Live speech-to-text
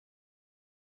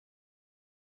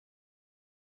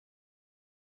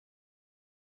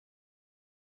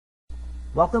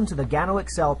Welcome to the Gano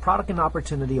Excel Product and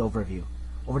Opportunity Overview.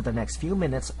 Over the next few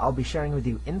minutes, I'll be sharing with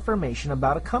you information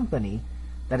about a company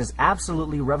that is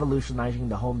absolutely revolutionizing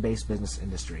the home-based business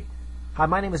industry. Hi,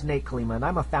 my name is Nate Kalima, and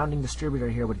I'm a founding distributor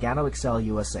here with Gano Excel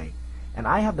USA, and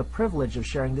I have the privilege of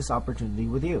sharing this opportunity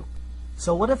with you.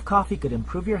 So what if coffee could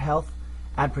improve your health,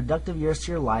 add productive years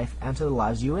to your life, and to the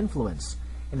lives you influence?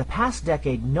 In the past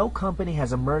decade, no company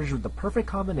has emerged with the perfect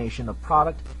combination of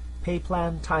product, pay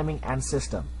plan, timing, and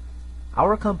system.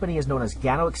 Our company is known as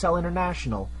Gano Excel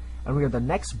International, and we are the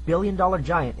next billion-dollar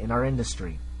giant in our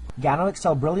industry. Gano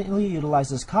Excel brilliantly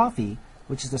utilizes coffee,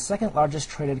 which is the second largest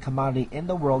traded commodity in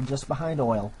the world just behind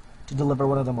oil, to deliver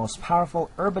one of the most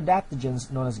powerful herb adaptogens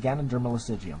known as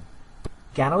Ganoderma.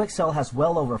 Gano Excel has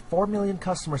well over 4 million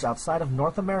customers outside of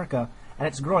North America, and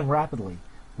it's growing rapidly.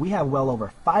 We have well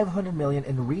over 500 million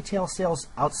in retail sales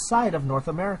outside of North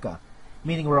America,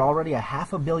 meaning we're already a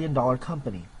 $500 million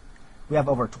company. We have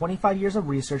over 25 years of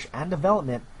research and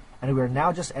development, and we are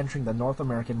now just entering the North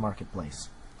American marketplace.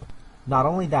 Not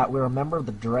only that, we're a member of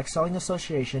the Direct Selling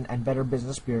Association and Better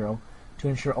Business Bureau to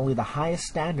ensure only the highest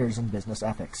standards in business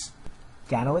ethics.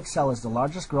 Gano Excel is the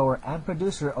largest grower and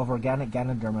producer of organic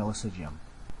Ganoderma.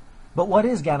 But what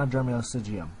is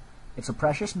Ganoderma? It's a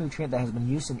precious nutrient that has been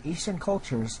used in Eastern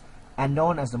cultures and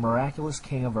known as the miraculous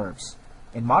king of herbs.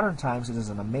 In modern times, it is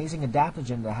an amazing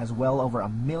adaptogen that has well over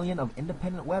 1 million of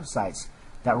independent websites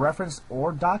that reference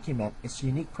or document its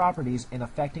unique properties in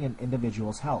affecting an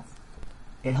individual's health.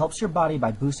 It helps your body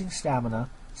by boosting stamina,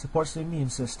 supports the immune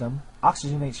system,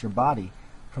 oxygenates your body,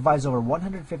 provides over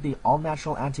 150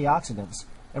 all-natural antioxidants,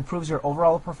 improves your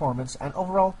overall performance, and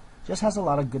overall just has a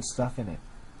lot of good stuff in it.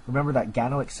 Remember that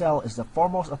Gano Excel is the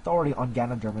foremost authority on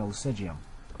Ganoderma.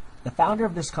 The founder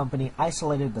of this company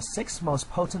isolated the 6 most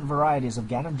potent varieties of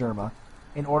Ganoderma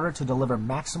in order to deliver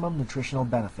maximum nutritional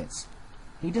benefits.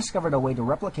 He discovered a way to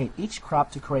replicate each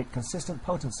crop to create consistent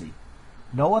potency.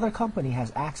 No other company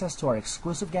has access to our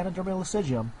exclusive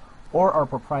Ganoderma or our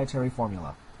proprietary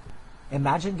formula.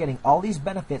 Imagine getting all these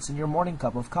benefits in your morning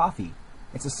cup of coffee.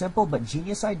 It's a simple but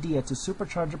genius idea to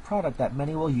supercharge a product that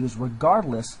many will use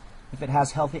regardless if it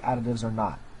has healthy additives or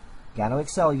not. Gano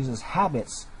Excel uses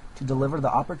habits to deliver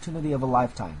the opportunity of a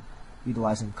lifetime,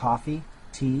 utilizing coffee,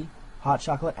 tea, hot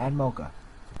chocolate, and mocha.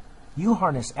 You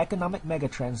harness economic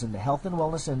megatrends in the health and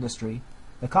wellness industry,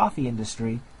 the coffee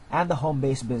industry, and the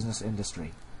home-based business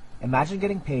industry. Imagine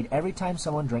getting paid every time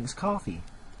someone drinks coffee.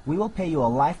 We will pay you a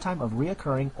lifetime of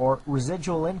reoccurring or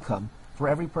residual income for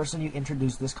every person you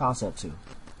introduce this concept to.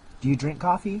 Do you drink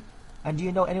coffee? And do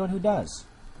you know anyone who does?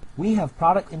 We have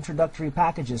product introductory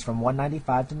packages from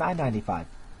 $195 to $995.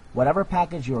 Whatever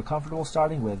package you are comfortable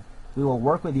starting with, we will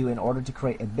work with you in order to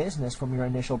create a business from your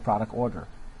initial product order.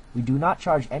 We do not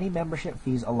charge any membership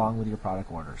fees along with your product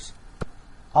orders.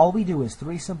 All we do is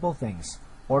 3 simple things: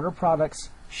 order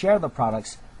products, share the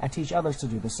products, and teach others to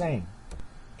do the same.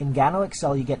 In Gano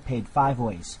Excel, you get paid 5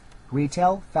 ways: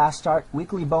 retail, fast start,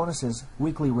 weekly bonuses,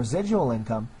 weekly residual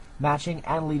income, matching,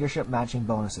 and leadership matching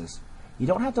bonuses. You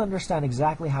don't have to understand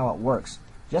exactly how it works.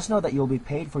 Just know that you'll be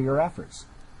paid for your efforts.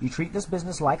 You treat this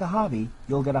business like a hobby,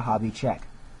 you'll get a hobby check.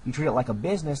 You treat it like a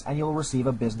business, and you'll receive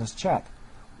a business check.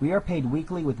 We are paid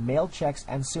weekly with mailed checks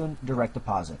and soon direct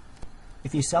deposit.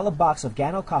 If you sell a box of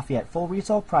Gano coffee at full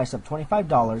retail price of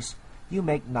 $25, you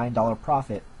make $9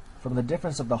 profit from the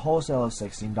difference of the wholesale of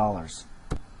 $16.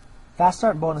 Fast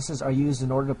start bonuses are used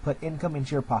in order to put income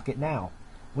into your pocket now.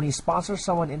 When you sponsor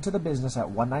someone into the business at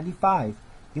 $195,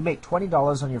 you make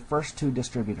 $20 on your first 2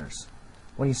 distributors.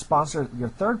 When you sponsor your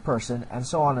 3rd person, and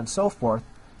so on and so forth,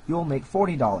 you will make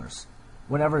 $40.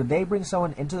 Whenever they bring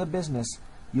someone into the business,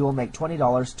 you will make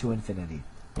 $20 to infinity.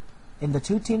 In the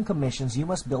 2-team commissions, you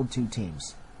must build 2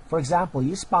 teams. For example,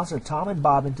 you sponsor Tom and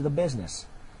Bob into the business.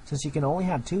 Since you can only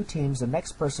have 2 teams, the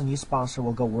next person you sponsor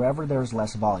will go wherever there is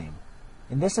less volume.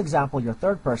 In this example, your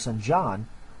 3rd person, John,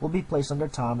 will be placed under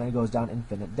Tom and it goes down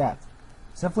infinite depth.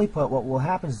 Simply put, what will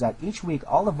happen is that each week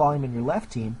all the volume in your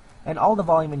left team and all the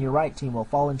volume in your right team will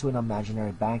fall into an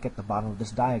imaginary bank at the bottom of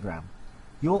this diagram.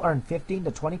 You will earn 15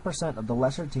 to 20% of the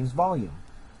lesser team's volume.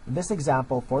 In this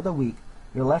example, for the week,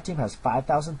 your left team has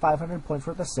 5,500 points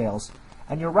worth of sales,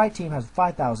 and your right team has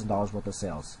 $5,000 worth of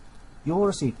sales. You will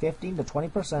receive 15 to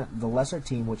 20% of the lesser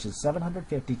team, which is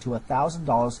 $750 to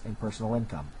 $1,000 in personal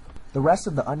income. The rest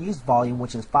of the unused volume,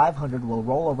 which is 500, will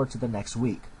roll over to the next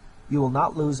week. You will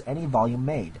not lose any volume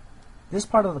made. This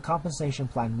part of the compensation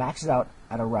plan maxes out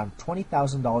at around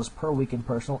 $20,000 per week in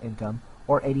personal income,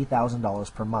 or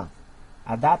 $80,000 per month.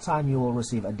 At that time, you will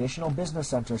receive additional business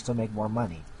centers to make more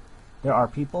money. There are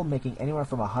people making anywhere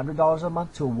from $100 a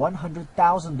month to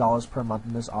 $100,000 per month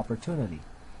in this opportunity.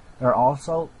 There are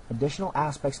also additional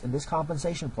aspects in this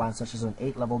compensation plan, such as an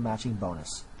 8-level matching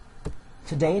bonus.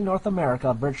 Today in North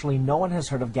America, virtually no one has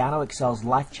heard of Gano Excel's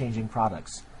life-changing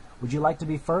products. Would you like to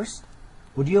be first?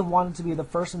 Would you have wanted to be the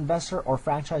first investor or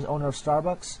franchise owner of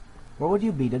Starbucks? Where would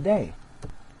you be today?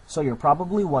 So you're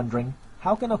probably wondering,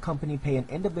 how can a company pay an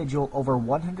individual over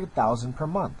 $100,000 per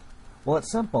month? Well,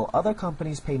 it's simple. Other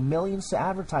companies pay millions to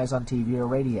advertise on TV or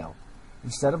radio.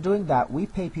 Instead of doing that, we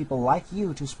pay people like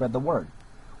you to spread the word.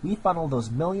 We funnel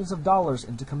those millions of dollars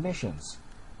into commissions.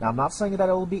 Now, I'm not saying that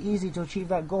it will be easy to achieve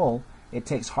that goal. It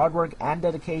takes hard work and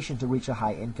dedication to reach a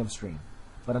high income stream.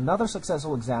 But another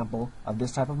successful example of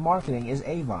this type of marketing is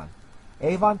Avon.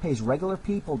 Avon pays regular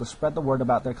people to spread the word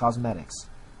about their cosmetics.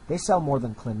 They sell more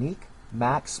than Clinique,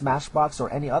 MAC, Smashbox,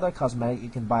 or any other cosmetic you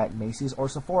can buy at Macy's or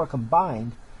Sephora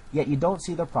combined, yet you don't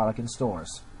see their product in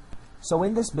stores. So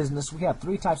in this business, we have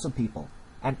 3 types of people.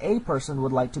 An A person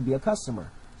would like to be a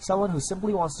customer, someone who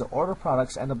simply wants to order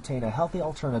products and obtain a healthy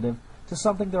alternative to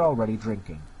something they're already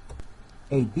drinking.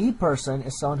 A B person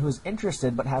is someone who is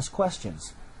interested but has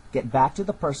questions. Get back to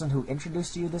the person who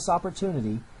introduced you this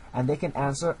opportunity, and they can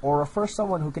answer or refer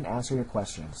someone who can answer your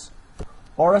questions.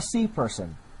 Or a C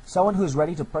person, someone who is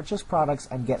ready to purchase products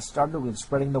and get started with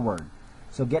spreading the word.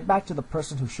 So get back to the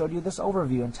person who showed you this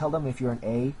overview and tell them if you're an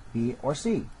A, B, or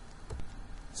C.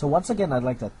 So once again, I'd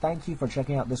like to thank you for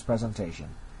checking out this presentation.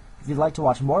 If you'd like to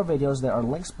watch more videos, there are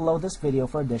links below this video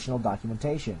for additional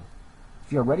documentation.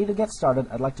 If you're ready to get started,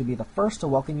 I'd like to be the first to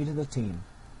welcome you to the team.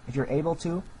 If you're able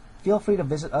to, feel free to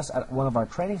visit us at one of our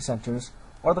training centers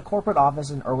or the corporate office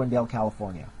in Irwindale,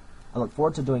 California. I look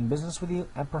forward to doing business with you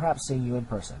and perhaps seeing you in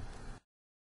person.